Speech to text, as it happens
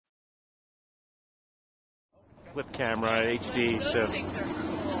flip camera, HD. Those So things are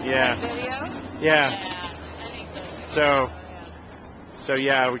cool. yeah, Video? yeah. I think those So are so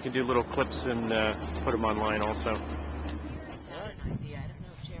yeah, we can do little clips and put them online also. Here's an idea. I don't know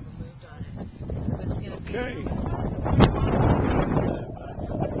if she ever moved on it. Was it gonna be Okay.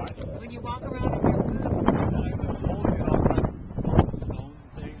 when you walk around in your room?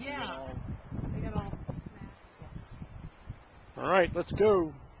 Yeah. They got all smashed. All right, let's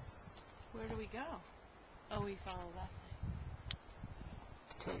go. Where do we go? Oh, we follow that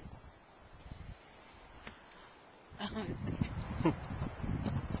Okay. thing.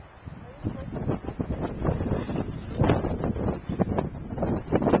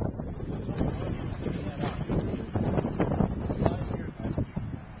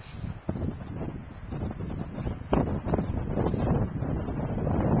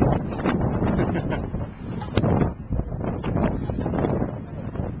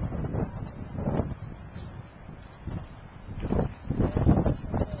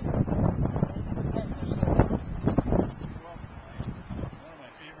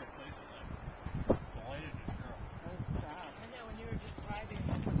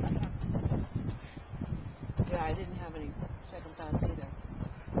 Yeah, I didn't have any second thoughts either.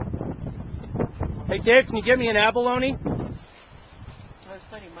 Hey Dave, can you give me an abalone? It was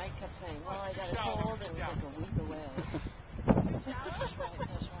funny, Mike kept saying, well, I got a cold, and it was like a week away. That's right,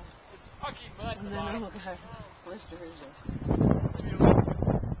 that's right. And then, oh God, blisters.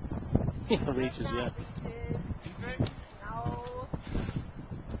 He reaches, yeah. No.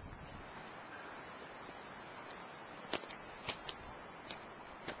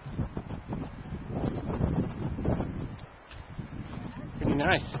 Pretty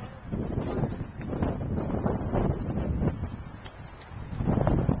nice.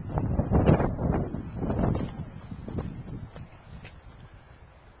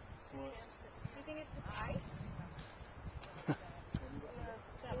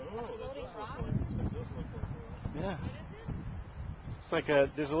 Yeah. It's like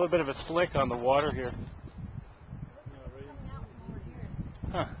there's a little bit of a slick on the water here.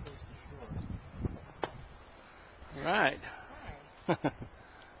 Huh. Right. Right.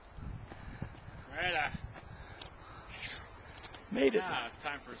 Made it. Now it's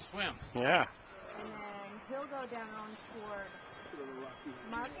time for a swim. Yeah. And then he'll go down toward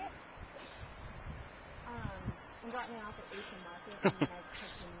Market. And got me off at Asian Market, and then I've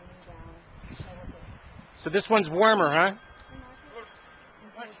taken Minnie down over to So this one's warmer, huh? the market.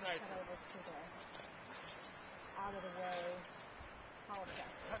 And Much he'll nicer. head over to the out of the way cul-de-sac.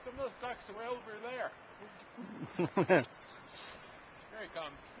 How come those ducks are way over there? Here he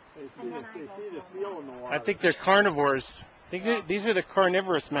comes. And then I go see the home. seal in the water. I think they're carnivores. I think these are the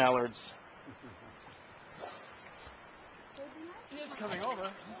carnivorous mallards. He is coming over.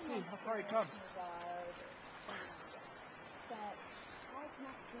 Let's see how far he comes. But I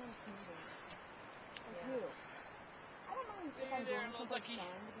cannot stand commuting. Like you. I don't mind if I'm there, doing little something ducky.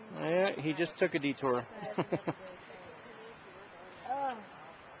 fun. Yeah, he just took a detour. Ugh.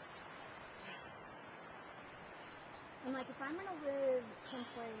 And like if I'm gonna live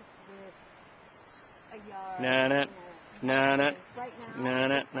someplace with a yard, Nah, nah, nah, nah, right now, nah,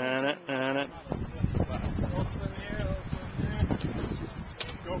 nah, nah, nah, nah. Little swim here, little swim there.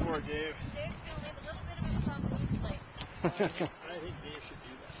 Go for it, Dave. Dave's gonna leave a little bit of his on each leg. I think Dave should do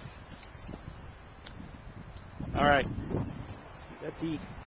that. All right. Let's eat.